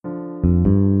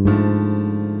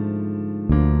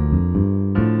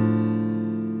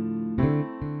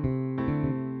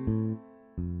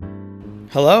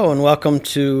Hello and welcome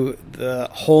to the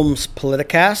Holmes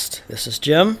Politicast. This is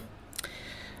Jim.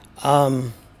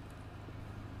 There's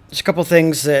a couple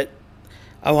things that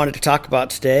I wanted to talk about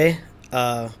today.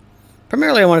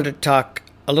 Primarily, I wanted to talk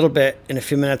a little bit in a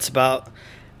few minutes about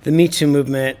the Me Too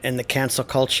movement and the cancel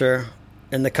culture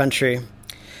in the country.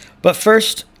 But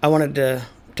first, I wanted to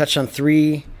touch on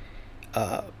three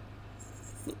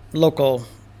local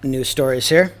news stories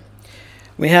here.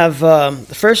 We have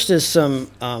the first is some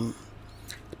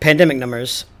pandemic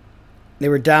numbers. They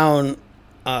were down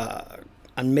on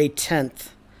May 10th.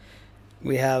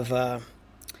 We have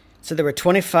so there were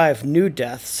 25 new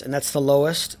deaths, and that's the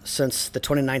lowest since the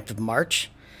 29th of March,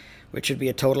 which would be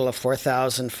a total of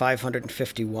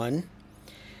 4,551.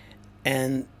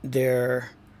 And there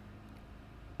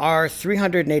are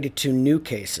 382 new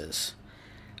cases.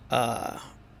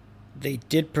 They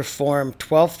did perform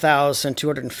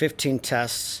 12,215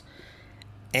 tests,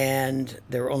 and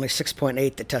there were only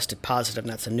 6.8 that tested positive,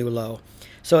 and that's a new low.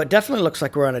 So it definitely looks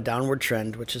like we're on a downward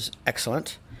trend, which is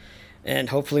excellent.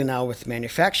 And hopefully now with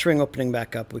manufacturing opening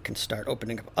back up, we can start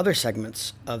opening up other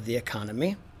segments of the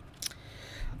economy.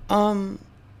 The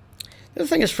other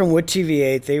thing is from Wood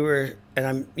TV8, they were,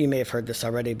 and you may have heard this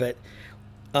already, but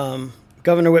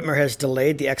Governor Whitmer has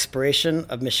delayed the expiration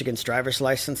of Michigan's driver's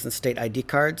license and state ID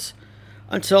cards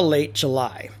until late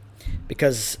July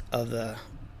because of the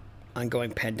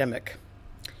ongoing pandemic.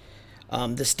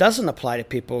 This doesn't apply to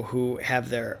people who have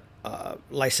their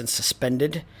license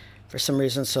suspended for some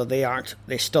reason, so they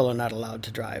still are not allowed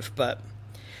to drive. But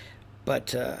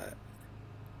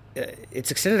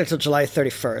it's extended until July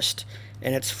 31st,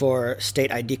 and it's for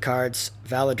state ID cards,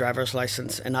 valid driver's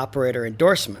license, and operator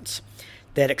endorsements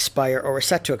that expire or are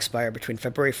set to expire between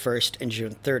February 1st and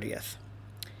June 30th.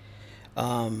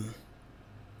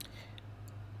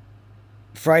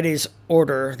 Friday's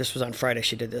order, this was on Friday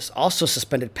she did this, also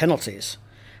suspended penalties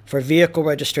for vehicle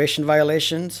registration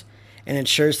violations and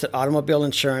ensures that automobile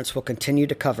insurance will continue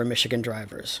to cover Michigan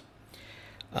drivers.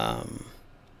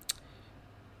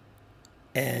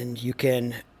 And you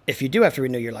can, if you do have to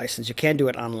renew your license, you can do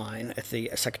it online at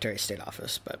the Secretary of State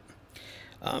office. But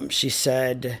she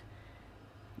said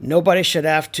nobody should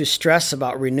have to stress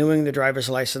about renewing the driver's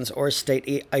license or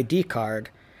state ID card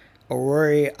or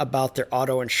worry about their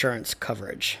auto insurance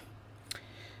coverage.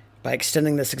 By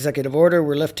extending this executive order,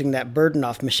 we're lifting that burden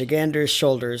off Michiganders'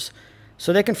 shoulders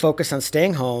so they can focus on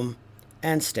staying home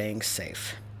and staying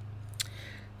safe.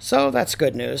 So that's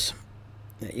good news.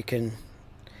 You can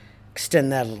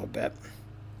extend that a little bit.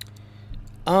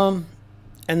 And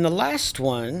the last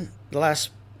point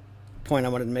I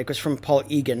wanted to make was from Paul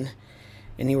Egan,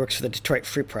 and he works for the Detroit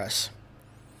Free Press.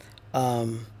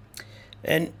 And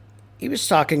he was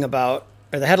talking about,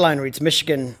 or the headline reads,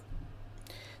 Michigan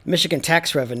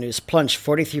tax revenues plunged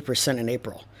 43% in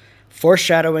April,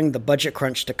 foreshadowing the budget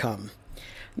crunch to come.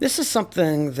 This is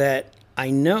something that I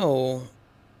know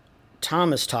Tom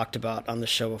has talked about on the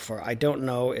show before. I don't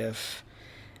know if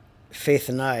Faith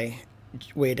and I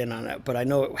weighed in on it, but I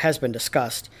know it has been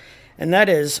discussed. And that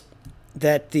is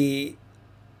that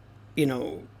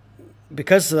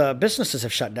because the businesses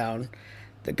have shut down,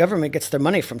 the government gets their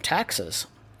money from taxes.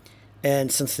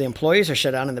 And since the employees are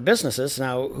shut down in the businesses,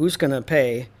 now who's going to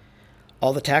pay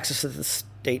all the taxes that the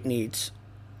state needs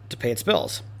to pay its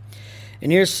bills?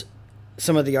 And here's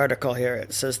some of the article here.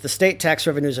 It says the state tax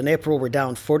revenues in April were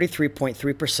down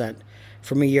 43.3%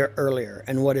 from a year earlier,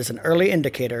 and what is an early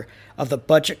indicator of the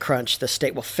budget crunch the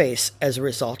state will face as a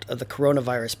result of the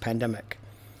coronavirus pandemic.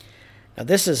 Now,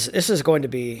 this is going to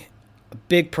be a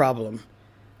big problem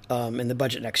in the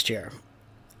budget next year,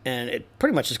 and it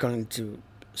pretty much is going to.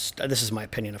 This is my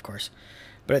opinion, of course,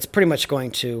 but it's pretty much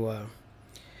going to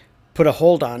put a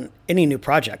hold on any new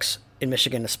projects in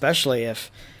Michigan, especially if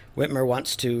Whitmer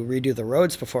wants to redo the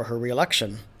roads before her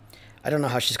reelection. I don't know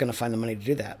how she's going to find the money to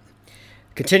do that.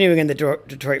 Continuing in the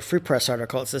Detroit Free Press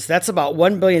article, it says that's about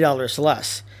 $1 billion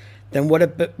less than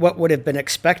what would have been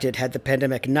expected had the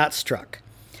pandemic not struck,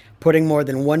 putting more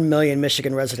than 1 million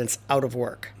Michigan residents out of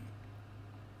work.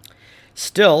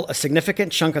 Still, a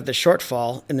significant chunk of the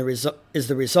shortfall is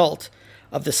the result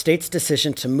of the state's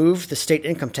decision to move the state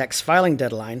income tax filing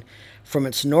deadline from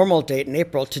its normal date in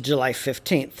April to July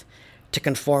 15th to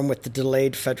conform with the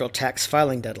delayed federal tax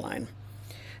filing deadline.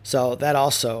 So that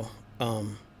also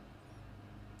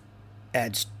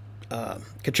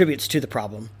contributes to the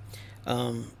problem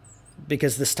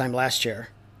because this time last year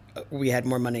we had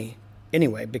more money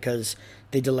anyway because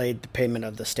they delayed the payment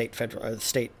of the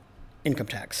state income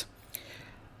tax.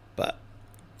 But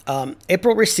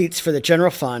April receipts for the general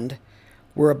fund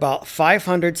were about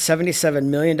 $577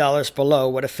 million below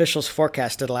what officials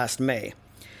forecasted last May,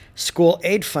 school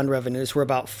aid fund revenues were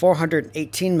about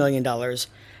 $418 million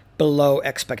below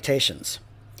expectations.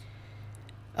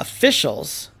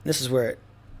 Officials, this is where it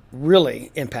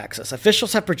really impacts us,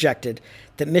 officials have projected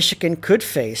that Michigan could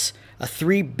face a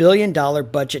 $3 billion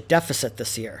budget deficit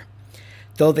this year,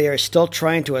 though they are still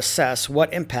trying to assess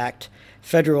what impact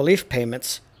federal relief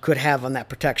payments could have on that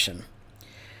protection.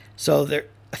 So their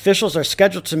officials are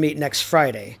scheduled to meet next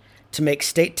Friday to make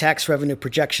state tax revenue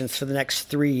projections for the next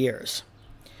 3 years.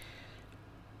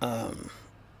 I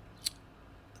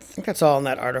think that's all in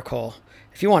that article.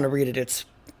 If you want to read it, it's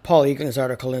Paul Egan's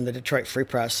article in the Detroit Free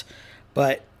Press.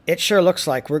 But it sure looks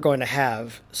like we're going to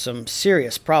have some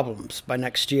serious problems by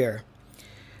next year.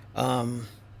 Let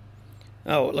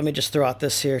me just throw out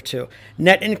this here too.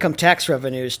 Net income tax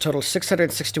revenues totaled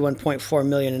 $661.4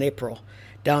 million in April,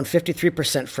 down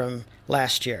 53% from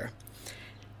last year.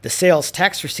 The sales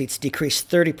tax receipts decreased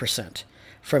 30%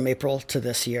 from April to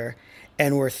this year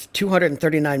and were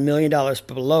 $239 million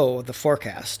below the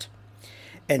forecast.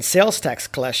 And sales tax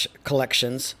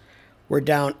collections were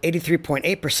down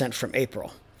 83.8% from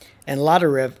April. And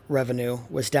lottery revenue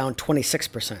was down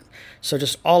 26%. So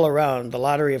just all around, the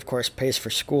lottery, of course, pays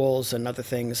for schools and other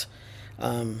things.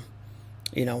 We're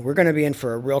going to be in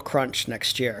for a real crunch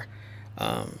next year.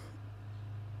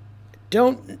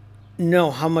 Don't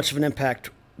know how much of an impact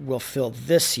we'll feel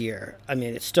this year. I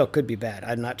mean, it still could be bad.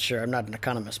 I'm not sure. I'm not an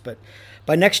economist. But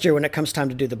by next year, when it comes time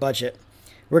to do the budget,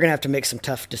 we're going to have to make some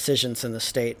tough decisions in the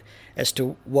state as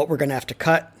to what we're going to have to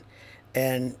cut.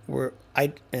 And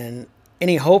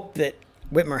any hope that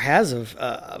Whitmer has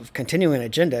of continuing an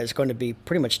agenda is going to be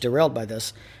pretty much derailed by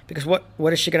this, because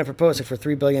what is she going to propose if we're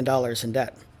 $3 billion in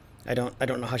debt? I don't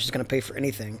know how she's going to pay for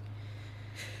anything.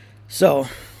 So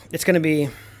it's going to be,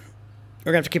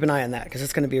 we're going to have to keep an eye on that, because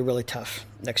it's going to be really tough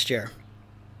next year.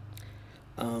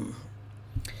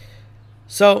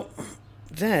 So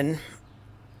then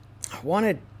I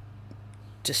wanted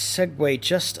to segue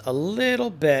just a little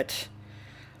bit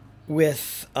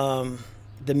with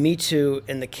the Me Too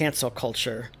and the cancel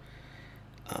culture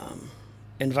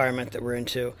environment that we're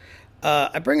into.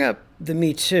 I bring up the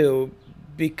Me Too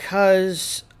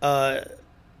because Joe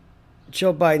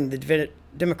Biden, the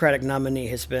Democratic nominee,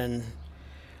 has been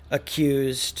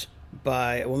accused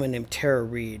by a woman named Tara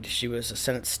Reid. She was a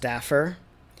Senate staffer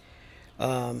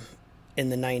in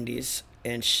the 90s,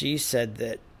 and she said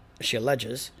that, she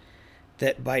alleges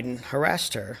that Biden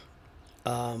harassed her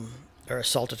or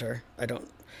assaulted her. I don't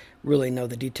really know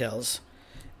the details.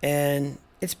 And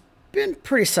it's been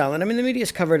pretty silent. I mean, the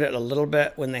media's covered it a little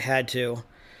bit when they had to.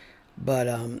 But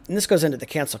and this goes into the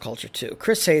cancel culture, too.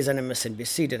 Chris Hayes on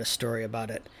MSNBC did a story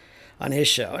about it on his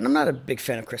show. And I'm not a big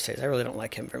fan of Chris Hayes. I really don't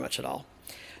like him very much at all.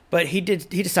 But he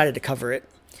decided to cover it.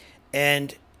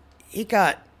 And he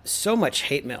got so much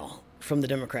hate mail from the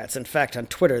Democrats. In fact, on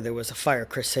Twitter, there was a Fire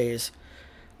Chris Hayes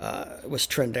was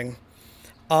trending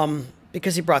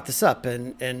because he brought this up.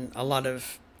 And a lot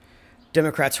of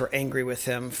Democrats were angry with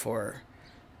him for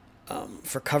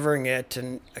covering it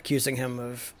and accusing him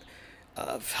of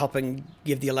helping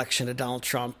give the election to Donald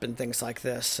Trump and things like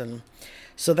this. And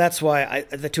so that's why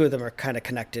the two of them are kind of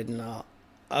connected. And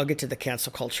I'll get to the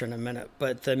cancel culture in a minute.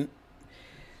 But the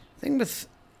thing with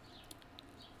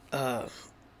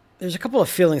there's a couple of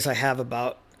feelings I have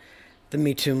about the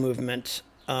Me Too movement.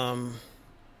 Even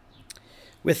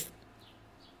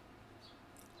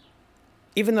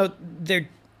though there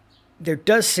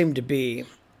does seem to be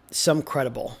some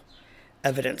credible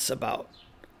evidence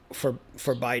for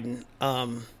Biden. I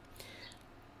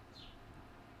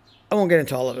won't get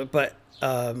into all of it, but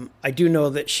I do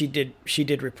know that she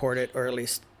did report it, or at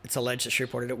least it's alleged that she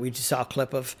reported it. We just saw a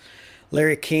clip of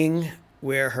Larry King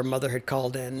where her mother had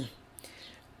called in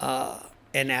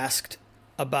and asked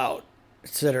about,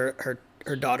 said her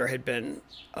daughter had been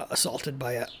assaulted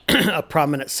by a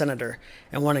prominent senator,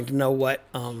 and wanting to know what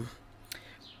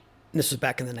this was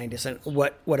back in the 90s, and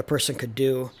what a person could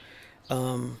do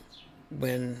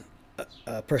when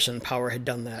a person in power had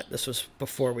done that. This was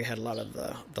before we had a lot of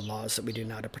the laws that we do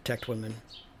now to protect women.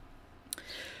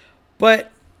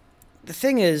 But the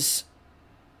thing is,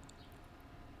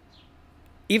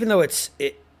 even though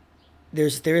there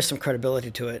is some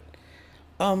credibility to it,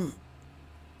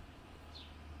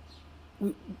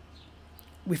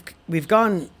 we've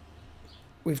gone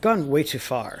way too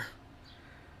far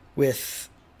with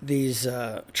these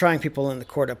trying people in the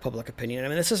court of public opinion. I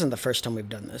mean, this isn't the first time we've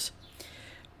done this,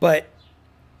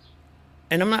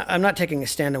 and I'm not taking a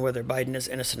stand on whether Biden is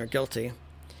innocent or guilty.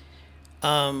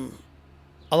 A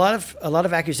lot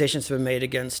of accusations have been made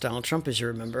against Donald Trump, as you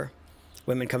remember,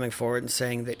 women coming forward and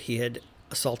saying that he had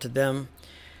assaulted them.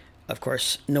 Of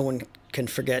course, no one can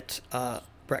forget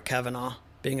Brett Kavenaugh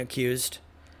being accused.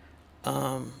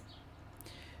 And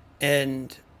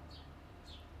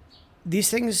these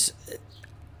things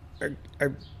are,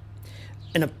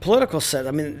 in a political sense,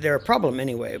 I mean, they're a problem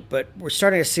anyway, but we're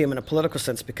starting to see them in a political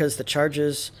sense because the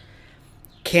charges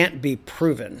can't be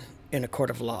proven in a court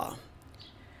of law.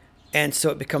 And so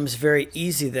it becomes very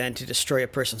easy then to destroy a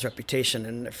person's reputation.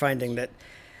 And they're finding that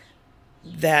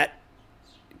that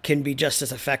can be just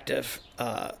as effective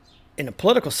in a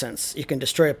political sense. You can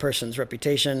destroy a person's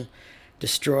reputation,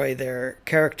 destroy their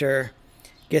character,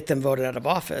 get them voted out of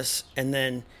office, and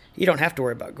then you don't have to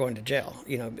worry about going to jail.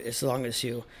 As long as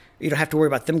you don't have to worry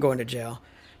about them going to jail,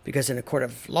 because in a court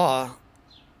of law,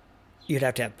 you'd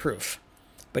have to have proof.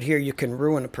 But here you can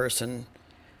ruin a person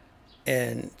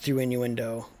and through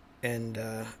innuendo and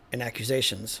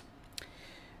accusations.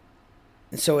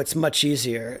 And so it's much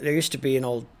easier. There used to be an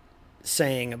old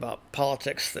saying about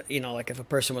politics that, like if a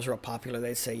person was real popular,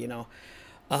 they'd say,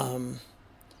 that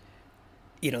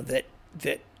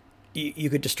you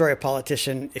could destroy a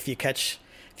politician if you catch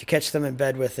them in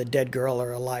bed with a dead girl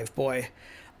or a live boy,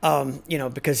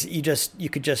 because you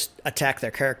could just attack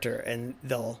their character and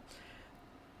they'll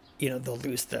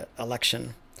lose the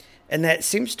election. And that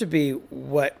seems to be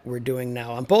what we're doing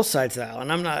now on both sides of the aisle.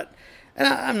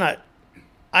 And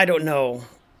I don't know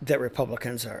that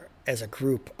Republicans as a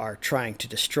group are trying to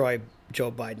destroy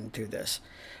Joe Biden through this.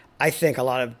 I think a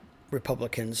lot of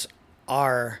Republicans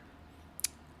are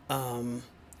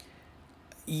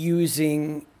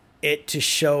using it to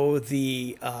show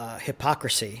the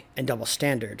hypocrisy and double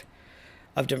standard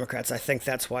of Democrats. I think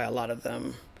that's why a lot of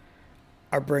them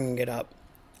are bringing it up,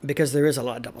 because there is a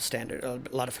lot of double standard, a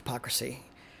lot of hypocrisy.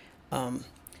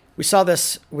 We saw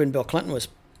this when Bill Clinton was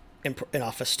in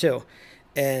office too.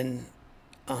 And,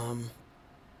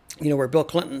 where Bill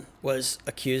Clinton was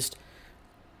accused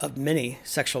of many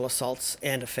sexual assaults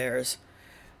and affairs.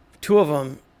 2 of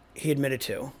them he admitted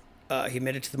to. He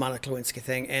admitted to the Monica Lewinsky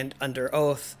thing, and under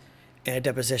oath in a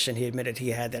deposition, he admitted he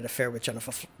had that affair with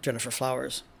Jennifer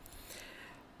Flowers.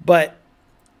 But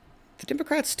the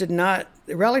Democrats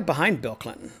they rallied behind Bill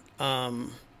Clinton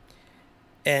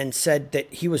and said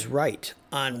that he was right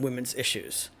on women's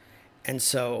issues. And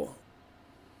so,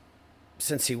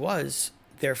 since he was,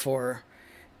 therefore,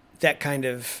 that kind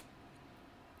of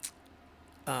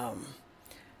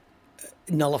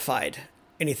nullified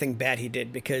anything bad he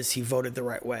did because he voted the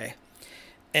right way.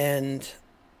 And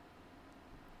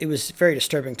it was very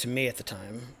disturbing to me at the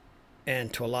time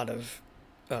and to a lot of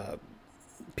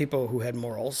people who had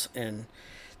morals and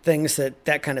things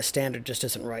that kind of standard just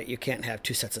isn't right. You can't have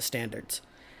 2 sets of standards.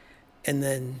 And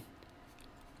then,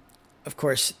 of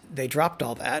course, they dropped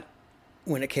all that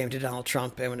when it came to Donald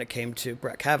Trump and when it came to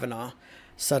Brett Kavanaugh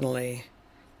suddenly.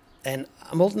 And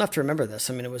I'm old enough to remember this.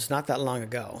 I mean, it was not that long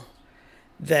ago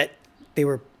that they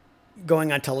were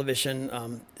going on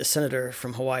television. A senator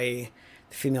from Hawaii,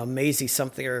 the female Maisie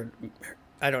something, or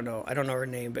I don't know her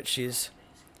name, but she's,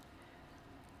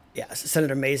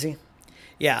 Senator Maisie.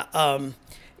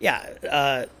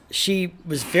 She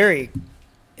was very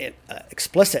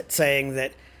explicit, saying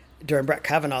that during Brett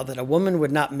Kavanaugh that a woman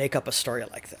would not make up a story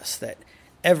like this, that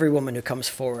every woman who comes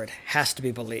forward has to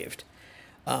be believed.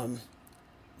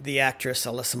 The actress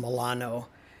Alyssa Milano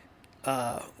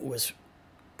was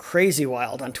crazy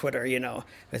wild on Twitter,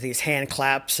 with these hand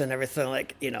claps and everything,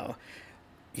 like,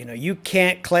 you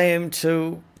can't claim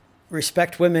to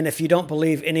respect women if you don't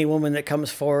believe any woman that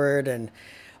comes forward. And,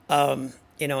 and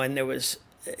there was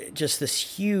just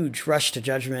this huge rush to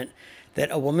judgment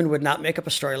that a woman would not make up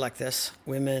a story like this.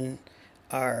 Women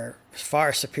are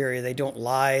far superior. They don't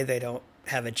lie. They don't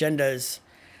have agendas.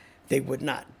 They would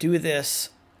not do this.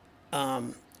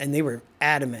 And they were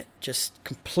adamant, just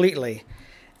completely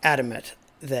adamant,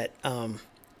 that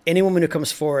any woman who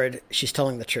comes forward, she's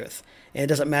telling the truth. And it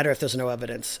doesn't matter if there's no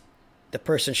evidence. The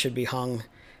person should be hung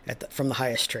from the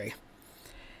highest tree.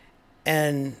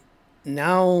 And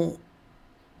now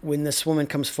when this woman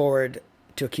comes forward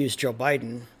to accuse Joe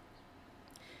Biden,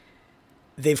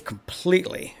 they've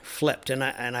completely flipped. And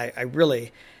I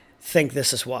really think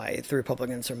this is why the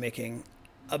Republicans are making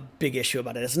a big issue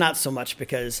about it. It's not so much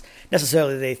because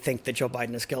necessarily they think that Joe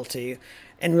Biden is guilty,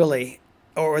 and really,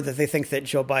 or that they think that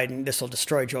this will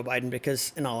destroy Joe Biden,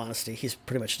 because in all honesty, he's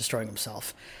pretty much destroying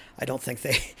himself. I don't think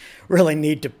they really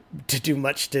need to do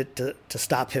much to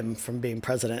stop him from being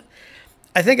president.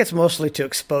 I think it's mostly to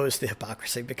expose the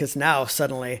hypocrisy, because now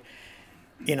suddenly,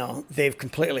 they've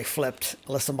completely flipped.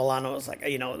 Alyssa Milano is like,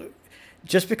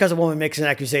 just because a woman makes an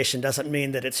accusation doesn't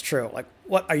mean that it's true. Like,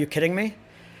 what? Are you kidding me?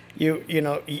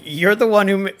 You're the one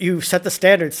who you set the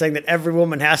standard, saying that every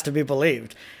woman has to be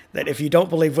believed. That if you don't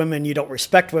believe women, you don't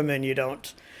respect women, you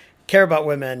don't care about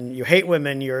women, you hate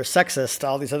women, you're sexist,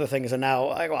 all these other things. And now,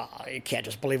 like, well, you can't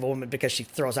just believe a woman because she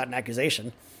throws out an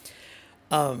accusation.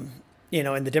 And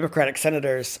the Democratic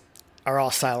senators are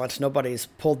all silent. Nobody's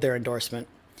pulled their endorsement.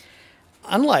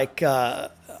 Unlike,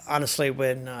 honestly,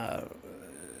 when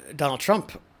Donald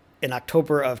Trump, in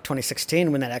October of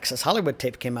 2016, when that Access Hollywood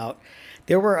tape came out,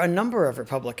 there were a number of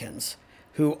Republicans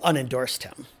who unendorsed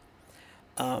him.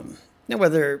 Now,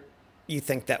 whether you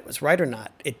think that was right or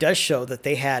not, it does show that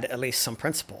they had at least some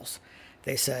principles.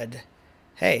 They said,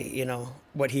 hey,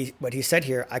 what he said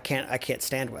here, I can't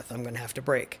stand with. I'm going to have to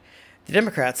break. The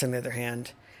Democrats, on the other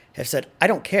hand, have said, I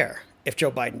don't care if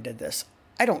Joe Biden did this.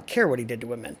 I don't care what he did to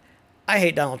women. I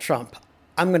hate Donald Trump.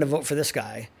 I'm going to vote for this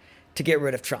guy to get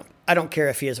rid of Trump. I don't care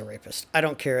if he is a rapist. I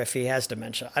don't care if he has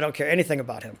dementia. I don't care anything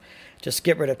about him. Just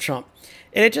get rid of Trump.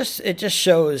 And it just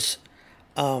shows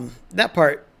that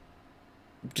part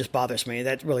just bothers me.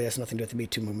 That really has nothing to do with the Me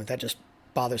Too movement. That just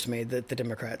bothers me that the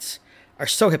Democrats are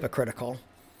so hypocritical.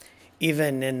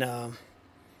 Even in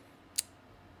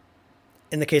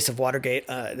the case of Watergate,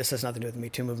 this has nothing to do with the Me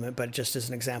Too movement, but just as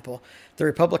an example, the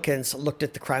Republicans looked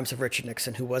at the crimes of Richard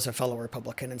Nixon, who was a fellow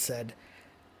Republican, and said,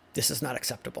 this is not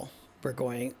acceptable.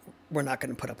 We're not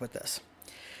going to put up with this.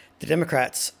 The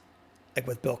Democrats, like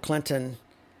with Bill Clinton,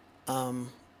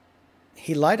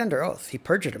 he lied under oath. He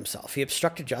perjured himself. He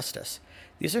obstructed justice.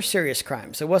 These are serious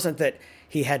crimes. It wasn't that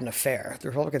he had an affair. The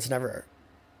Republicans never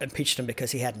impeached him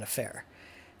because he had an affair.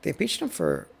 They impeached him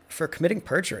for committing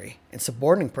perjury and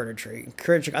suborning perjury,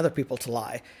 encouraging other people to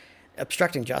lie,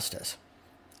 obstructing justice.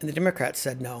 And the Democrats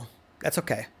said, no, that's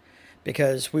okay,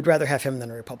 because we'd rather have him than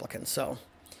a Republican. So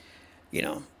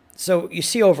you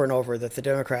see over and over that the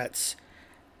Democrats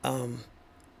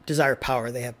desire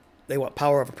power. They want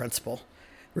power over principle.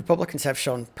 Republicans have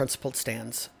shown principled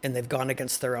stands, and they've gone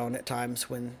against their own at times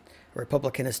when a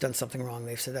Republican has done something wrong.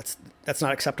 They've said, that's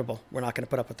not acceptable. We're not going to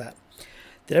put up with that.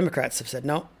 The Democrats have said,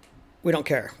 no, we don't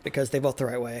care, because they vote the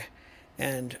right way,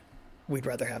 and we'd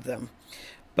rather have them.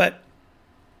 But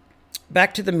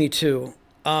back to the Me Too.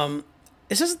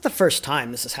 This isn't the first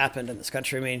time this has happened in this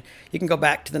country. I mean, you can go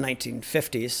back to the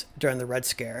 1950s during the Red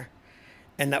Scare,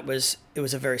 and it was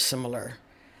a very similar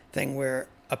thing where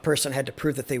a person had to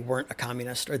prove that they weren't a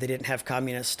communist or they didn't have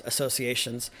communist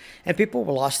associations. And people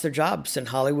lost their jobs in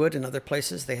Hollywood and other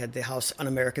places. They had the House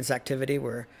Un-Americans activity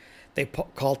where they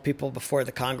called people before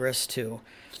the Congress to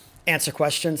answer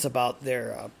questions about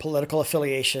their political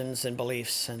affiliations and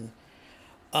beliefs. And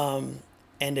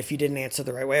if you didn't answer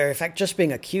the right way, or in fact, just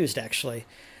being accused actually,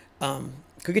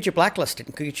 could get you blacklisted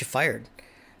and could get you fired.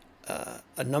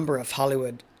 A number of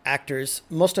Hollywood actors,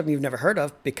 most of them you've never heard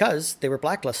of because they were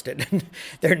blacklisted.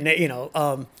 But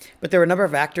there were a number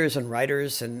of actors and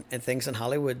writers and things in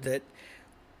Hollywood that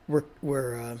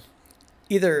were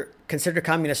either considered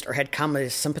communist or had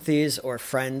communist sympathies or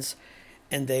friends,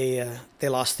 and they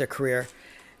lost their career.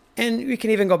 And we can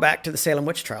even go back to the Salem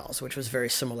witch trials, which was very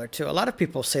similar too. A lot of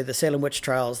people say the Salem witch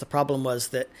trials, the problem was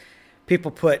that people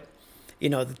put,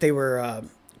 that they were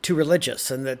too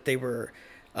religious and that they were,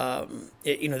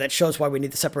 that shows why we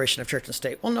need the separation of church and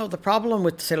state. Well, no, the problem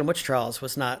with the Salem witch trials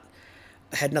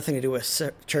had nothing to do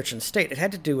with church and state. It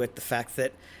had to do with the fact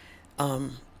that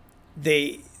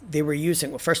they were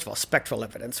using, well, first of all, spectral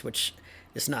evidence, which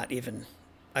is not even,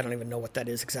 I don't even know what that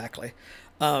is exactly.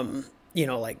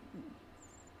 Like,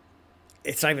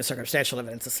 it's not even circumstantial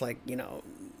evidence. It's like,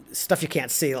 stuff you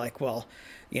can't see, like, well,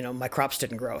 my crops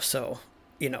didn't grow. So,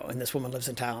 and this woman lives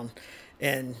in town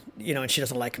and, and she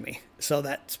doesn't like me. So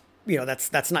that's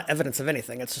not evidence of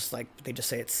anything. It's just like, they just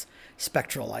say it's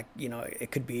spectral. Like,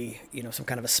 it could be, some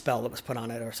kind of a spell that was put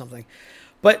on it or something.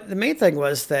 But the main thing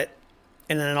was that,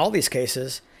 and in all these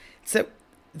cases, it's that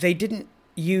they didn't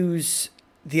use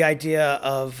the idea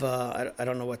of, I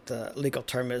don't know what the legal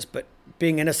term is, but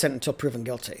being innocent until proven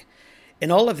guilty. In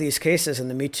all of these cases, in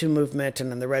the Me Too movement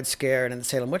and in the Red Scare and in the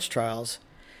Salem witch trials,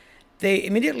 they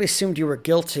immediately assumed you were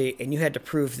guilty and you had to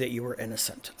prove that you were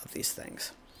innocent of these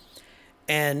things.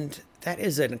 And that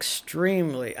is an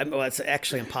extremely, it's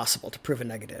actually impossible to prove a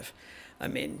negative. I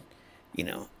mean,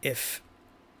 if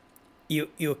you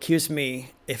accuse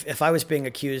me, if I was being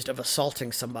accused of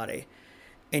assaulting somebody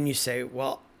and you say,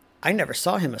 well, I never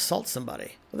saw him assault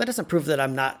somebody. Well, that doesn't prove that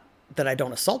I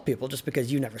don't assault people just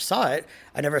because you never saw it.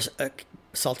 I never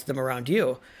assaulted them around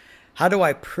you. How do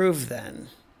I prove then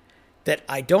that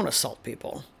I don't assault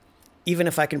people? Even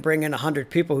if I can bring in 100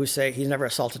 people who say he's never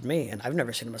assaulted me and I've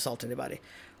never seen him assault anybody.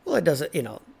 Well, it doesn't,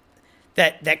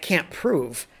 that can't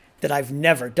prove that I've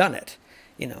never done it,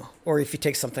 Or if you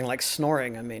take something like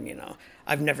snoring,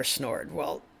 I've never snored.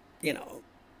 Well,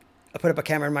 I put up a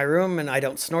camera in my room and I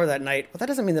don't snore that night. Well, that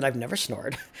doesn't mean that I've never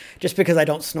snored just because I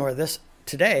don't snore this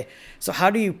today. So how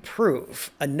do you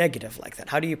prove a negative like that?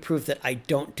 How do you prove that I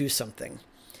don't do something?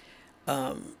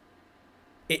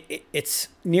 It's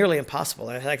nearly impossible.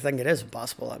 I think it is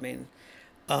impossible. I mean,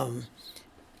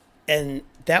 and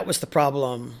that was the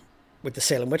problem with the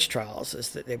Salem witch trials, is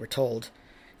that they were told,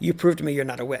 you proved to me you're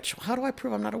not a witch. Well, how do I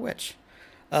prove I'm not a witch?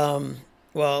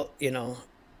 Well,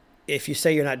 if you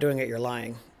say you're not doing it, you're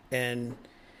lying, and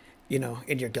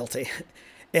you're guilty.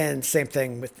 And same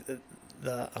thing with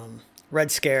the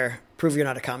Red Scare, prove you're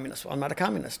not a communist. Well, I'm not a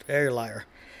communist. You're a liar.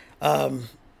 And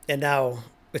now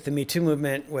with the Me Too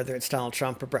movement, whether it's Donald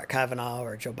Trump or Brett Kavanaugh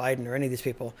or Joe Biden or any of these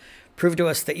people, prove to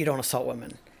us that you don't assault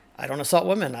women. I don't assault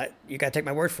women. You got to take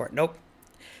my word for it. Nope.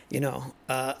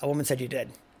 A woman said you did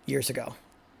years ago.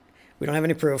 We don't have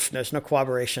any proof. There's no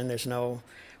corroboration. There's no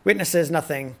witnesses,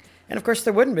 nothing. And of course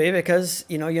there wouldn't be, because,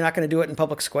 you're not going to do it in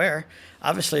public square.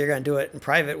 Obviously you're going to do it in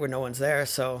private where no one's there.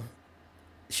 So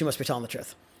she must be telling the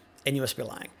truth and you must be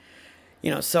lying.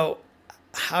 So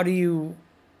how do you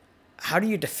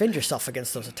defend yourself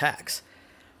against those attacks?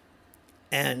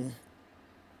 And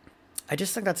I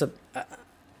just think that's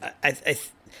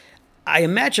I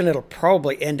imagine it'll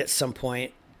probably end at some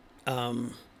point,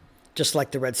 just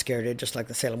like the Red Scare did, just like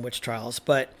the Salem witch trials.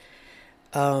 But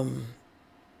I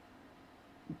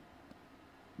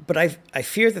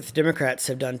fear that the Democrats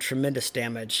have done tremendous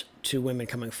damage to women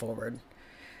coming forward.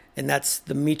 And that's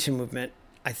the Me Too movement,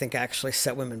 I think, actually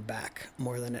set women back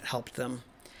more than it helped them.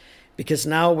 Because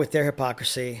now with their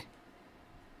hypocrisy,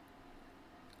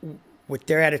 with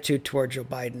their attitude toward Joe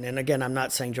Biden, and again, I'm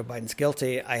not saying Joe Biden's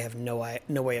guilty. I have no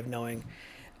way of knowing.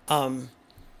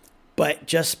 But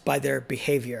just by their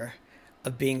behavior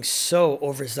of being so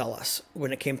overzealous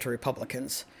when it came to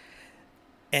Republicans,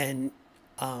 and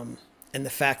the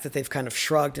fact that they've kind of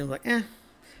shrugged and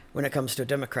when it comes to a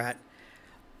Democrat,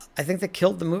 I think that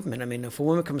killed the movement. I mean, if a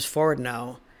woman comes forward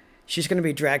now, she's going to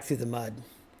be dragged through the mud,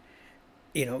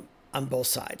 on both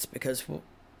sides, because,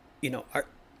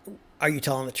 are you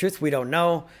telling the truth? We don't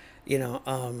know.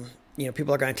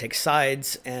 People are going to take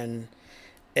sides, and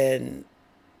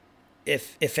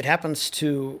if it happens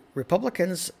to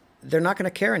Republicans, they're not going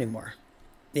to care anymore.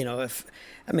 Not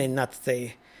that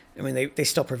they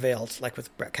still prevailed, like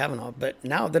with Brett Kavanaugh, but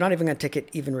now they're not even going to take it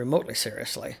even remotely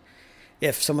seriously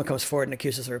if someone comes forward and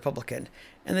accuses a Republican.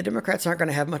 And the Democrats aren't going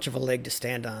to have much of a leg to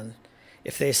stand on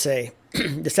if they say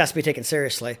this has to be taken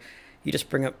seriously. You just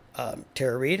bring up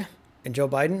Tara Reade and Joe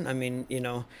Biden. I mean,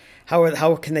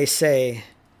 how can they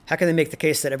make the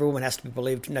case that every woman has to be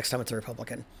believed next time it's a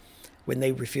Republican when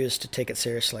they refuse to take it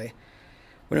seriously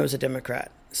when it was a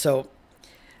Democrat? So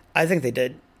I think they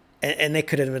did. And they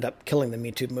could have ended up killing the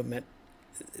Me Too movement.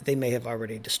 They may have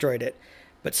already destroyed it,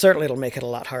 but certainly it'll make it a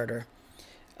lot harder.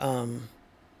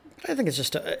 But I think it's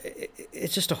just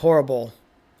a horrible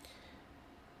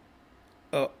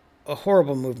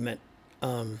movement.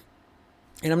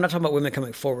 And I'm not talking about women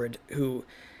coming forward who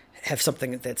have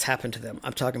something that's happened to them.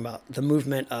 I'm talking about the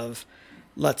movement of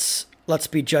let's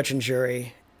be judge and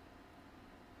jury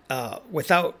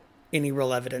without any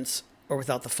real evidence or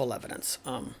without the full evidence.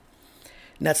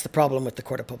 And that's the problem with the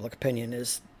court of public opinion,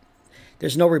 is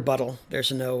there's no rebuttal.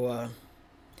 There's no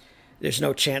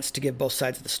chance to give both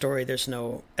sides of the story. There's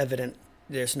no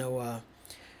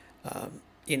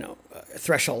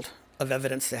threshold of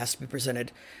evidence that has to be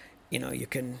presented. You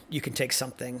can take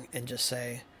something and just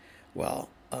say, well,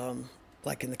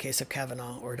 like in the case of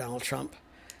Kavenaugh or Donald Trump,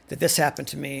 that this happened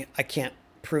to me. I can't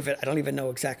prove it. I don't even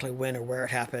know exactly when or where it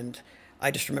happened.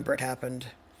 I just remember it happened.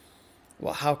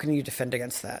 Well, how can you defend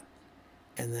against that?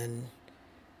 And then,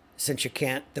 since you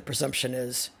can't, the presumption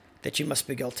is that you must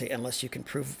be guilty unless you can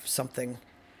prove something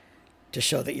to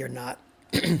show that you're not.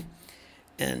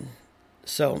 And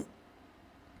so,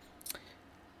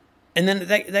 and then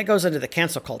that goes into the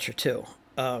cancel culture too.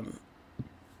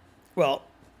 Well,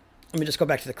 let me just go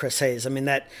back to the Chris Hayes. I mean,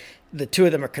 that the two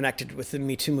of them are connected with the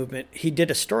Me Too movement. He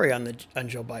did a story on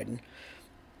Joe Biden,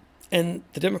 and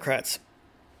the Democrats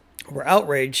were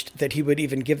outraged that he would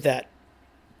even give that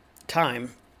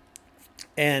time.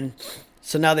 And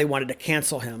so now they wanted to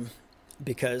cancel him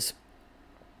because,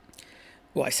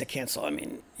 well, I say cancel, I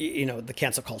mean, the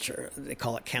cancel culture, they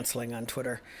call it canceling on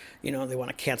Twitter. They want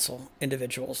to cancel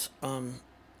individuals.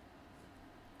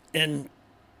 And,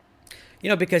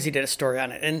 because he did a story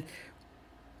on it. And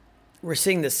we're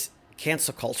seeing this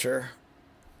cancel culture.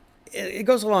 It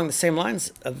goes along the same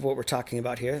lines of what we're talking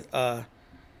about here, of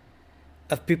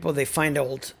people, they find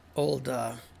old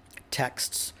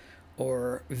texts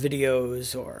or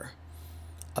videos or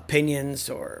opinions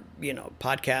or,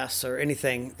 podcasts or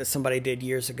anything that somebody did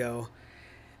years ago,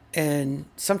 and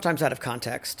sometimes out of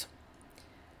context.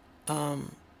 But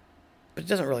it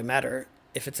doesn't really matter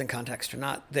if it's in context or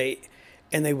not. They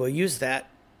will use that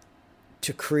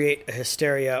to create a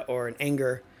hysteria or an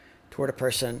anger toward a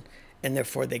person, and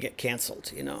therefore they get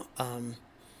canceled.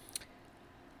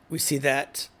 We see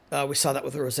that. We saw that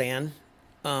with Roseanne.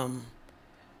 On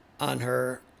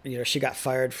her, she got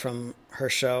fired from her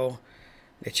show.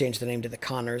 They changed the name to the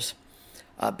Connors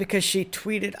because she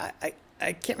tweeted.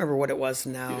 I can't remember what it was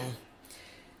now.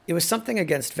 It was something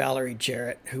against Valerie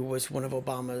Jarrett, who was one of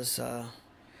Obama's,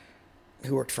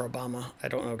 who worked for Obama. I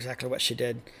don't know exactly what she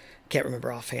did. Can't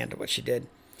remember offhand what she did.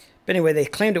 But anyway, they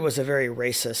claimed it was a very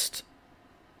racist,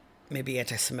 maybe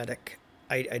anti-Semitic.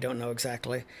 I don't know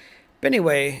exactly. But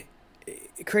anyway,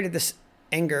 it created this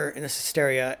anger and this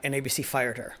hysteria, and ABC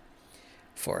fired her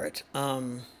for it.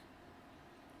 And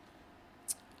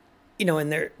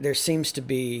there seems to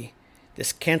be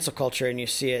this cancel culture, and you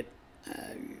see it.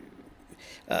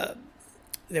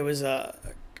 There was a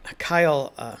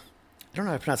Kyle, I don't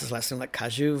know how to pronounce his last name, like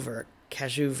Kajuv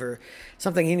or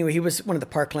something. Anyway, he was one of the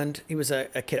Parkland. He was a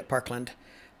kid at Parkland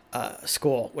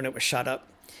school when it was shot up.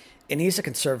 And he's a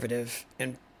conservative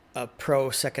and a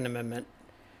pro-Second Amendment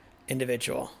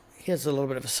individual. He has a little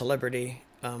bit of a celebrity.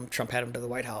 Trump had him to the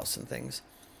White House and things.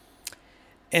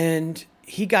 And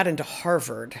he got into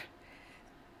Harvard,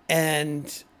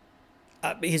 and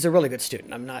he's a really good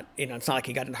student. I'm not, it's not like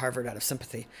he got into Harvard out of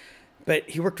sympathy, but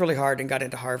he worked really hard and got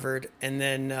into Harvard. And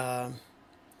then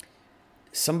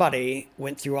somebody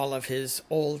went through all of his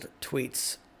old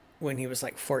tweets when he was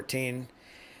like 14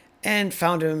 and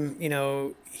found him,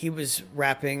 he was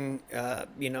rapping,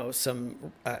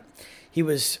 he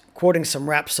was quoting some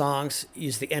rap songs,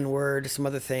 used the N-word, some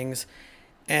other things.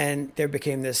 And there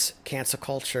became this cancel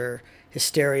culture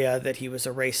hysteria that he was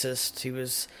a racist. He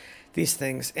was these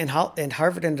things. And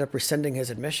Harvard ended up rescinding his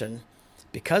admission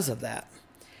because of that.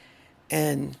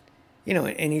 And,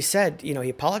 and he said, he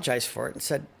apologized for it and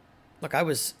said, look, I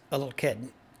was a little kid.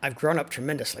 I've grown up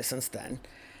tremendously since then.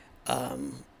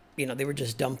 They were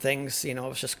just dumb things. I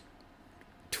was just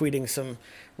tweeting some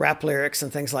rap lyrics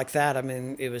and things like that. I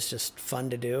mean, it was just fun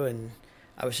to do. And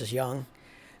I was just young.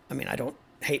 I mean, I don't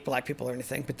hate black people or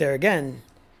anything, but there again,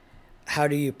 how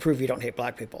do you prove you don't hate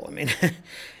black people? I mean,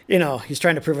 he's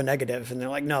trying to prove a negative, and they're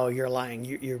like, no, you're lying.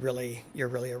 You're really a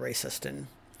racist. And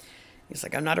he's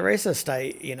like, I'm not a racist.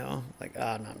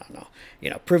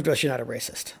 No. Prove to us you're not a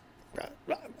racist.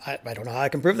 I don't know how I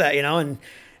can prove that,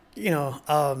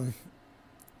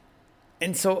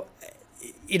 and so,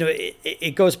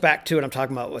 it goes back to what I'm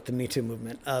talking about with the Me Too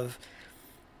movement of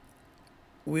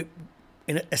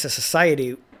as a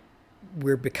society,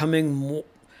 we're becoming more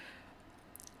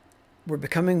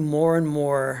and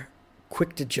more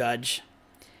quick to judge,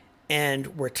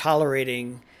 and we're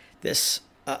tolerating this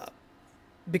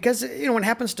because when it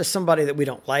happens to somebody that we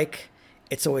don't like,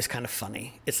 it's always kind of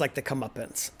funny. It's like the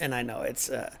comeuppance, and I know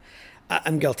it's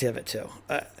I'm guilty of it too.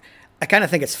 I kind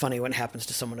of think it's funny when it happens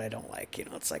to someone I don't like.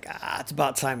 It's like it's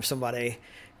about time somebody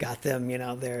got them.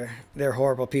 They're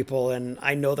horrible people, and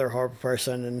I know they're a horrible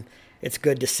person, and it's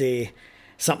good to see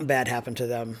something bad happen to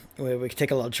them. We can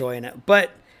take a little joy in it. But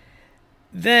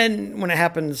then when it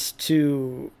happens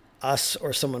to us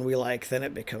or someone we like, then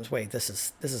it becomes, wait,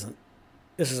 this isn't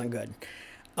good.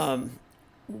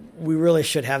 We really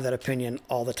should have that opinion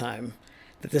all the time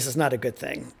that this is not a good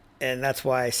thing. And that's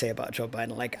why I say about Joe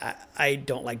Biden, like, I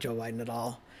don't like Joe Biden at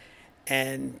all.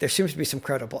 And there seems to be some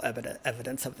credible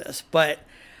evidence of this. But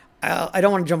I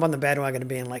don't want to jump on the bandwagon of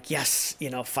being like, yes,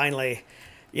 finally,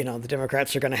 the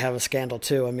Democrats are going to have a scandal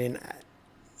too. I mean,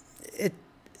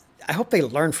 I hope they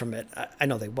learn from it. I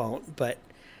know they won't, but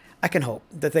I can hope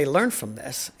that they learn from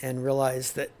this and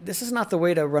realize that this is not the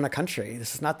way to run a country.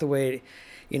 This is not the way,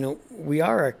 we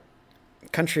are a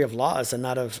country of laws and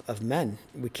not of men.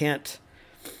 We can't,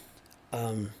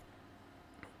 and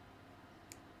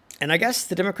I guess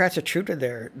the Democrats are true to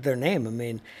their name. I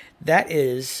mean, that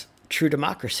is true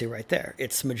democracy right there.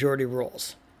 It's majority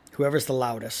rules. Whoever's the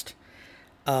loudest.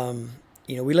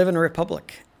 We live in a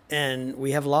republic, and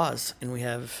we have laws, and we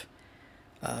have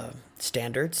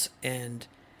standards and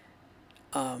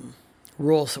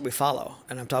rules that we follow.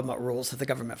 And I'm talking about rules that the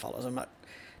government follows. I'm not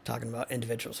talking about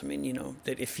individuals. I mean,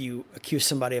 that if you accuse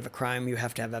somebody of a crime, you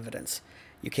have to have evidence.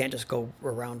 You can't just go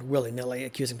around willy-nilly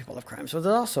accusing people of crime. So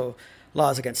there's also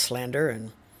laws against slander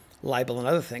and libel and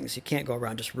other things. You can't go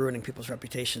around just ruining people's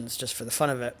reputations just for the fun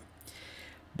of it.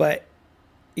 But,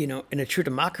 in a true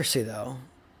democracy, though,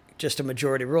 just a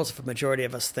majority rules. If a majority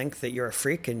of us think that you're a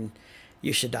freak and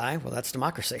you should die, well, that's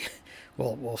democracy.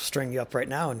 We'll string you up right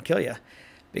now and kill you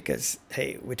because,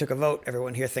 hey, we took a vote.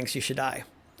 Everyone here thinks you should die.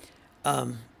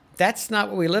 that's not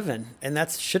what we live in, and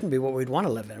that shouldn't be what we'd want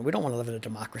to live in. We don't want to live in a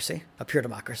democracy, a pure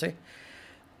democracy.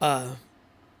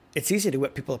 It's easy to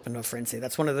whip people up into a frenzy.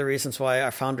 That's one of the reasons why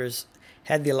our founders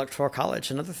had the Electoral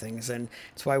College and other things, and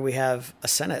it's why we have a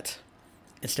Senate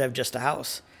instead of just a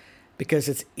House, because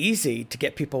it's easy to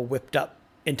get people whipped up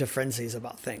into frenzies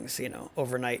about things,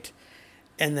 overnight.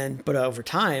 And then, but over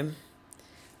time,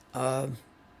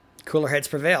 cooler heads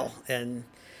prevail. And,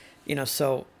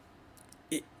 so,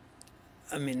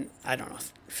 I don't know,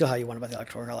 feel how you want about the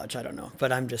Electoral College, I don't know.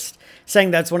 But I'm just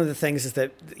saying that's one of the things is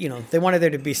that, they wanted there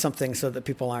to be something so that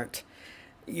people aren't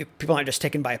just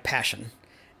taken by a passion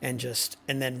and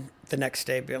then the next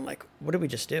day being like, what did we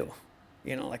just do?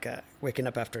 Like waking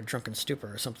up after a drunken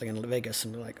stupor or something in Vegas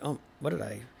and be like, oh, did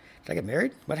I get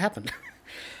married? What happened?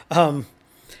 So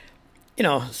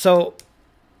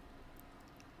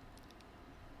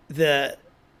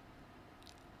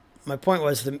my point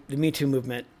was the Me Too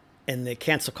movement and the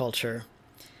cancel culture,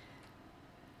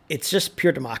 it's just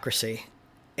pure democracy,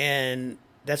 and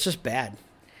that's just bad.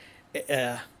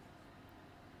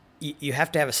 You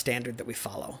have to have a standard that we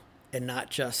follow, and not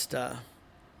just go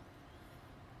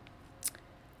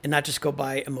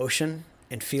by emotion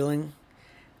and feeling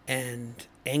and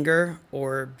anger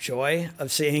or joy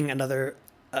of seeing a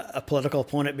political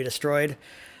opponent be destroyed.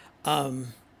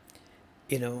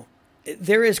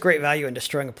 There is great value in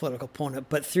destroying a political opponent,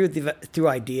 but through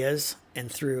ideas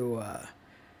and through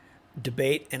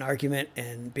debate and argument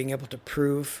and being able to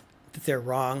prove that they're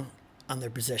wrong on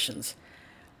their positions.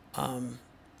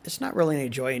 It's not really any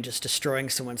joy in just destroying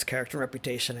someone's character and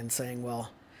reputation and saying, well,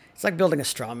 it's like building a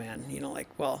straw man,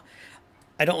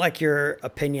 I don't like your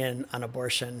opinion on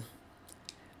abortion,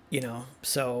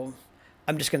 so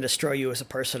I'm just going to destroy you as a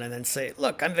person and then say,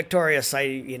 look, I'm victorious.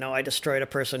 I destroyed a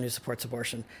person who supports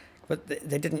abortion. But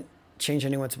they didn't change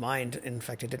anyone's mind. In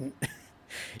fact, you didn't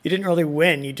really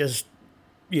win. You just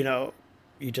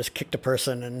kicked a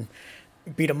person and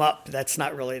beat them up. That's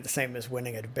not really the same as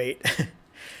winning a debate.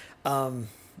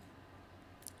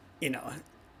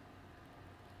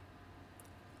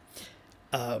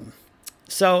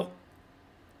 So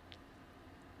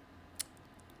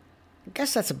I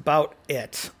guess that's about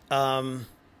it.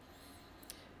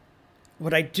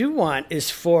 What I do want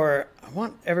is I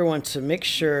want everyone to make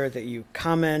sure that you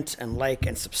comment and like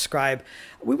and subscribe.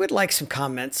 We would like some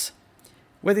comments,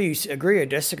 whether you agree or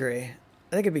disagree. I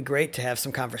think it'd be great to have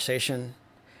some conversation,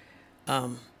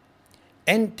 and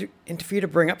for you to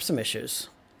bring up some issues.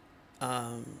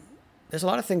 There's a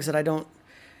lot of things that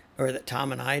that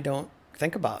Tom and I don't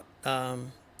think about, that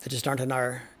just aren't in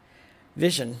our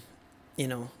vision,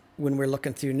 when we're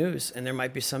looking through news, and there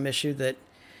might be some issue that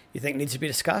you think needs to be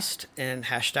discussed and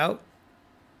hashed out.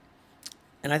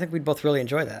 And I think we'd both really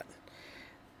enjoy that.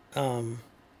 So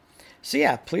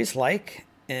yeah, please like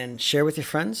and share with your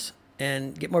friends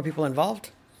and get more people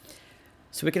involved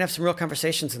so we can have some real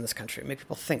conversations in this country, make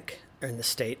people think, or in the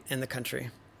state and the country.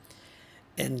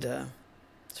 And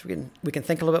so we can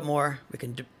think a little bit more. We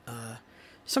can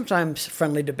sometimes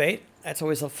friendly debate. That's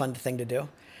always a fun thing to do.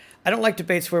 I don't like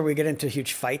debates where we get into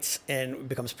huge fights and it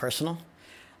becomes personal.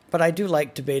 But I do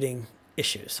like debating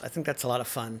issues. I think that's a lot of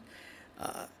fun.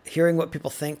 Hearing what people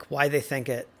think, why they think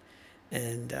it,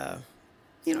 and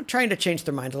trying to change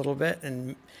their mind a little bit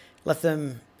and let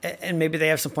them. And maybe they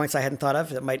have some points I hadn't thought of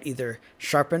that might either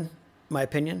sharpen my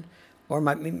opinion or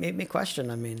might make me question.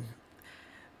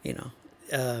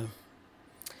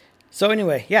 So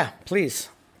anyway, yeah. Please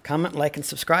comment, like, and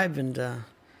subscribe, and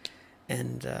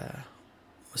we'll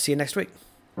see you next week.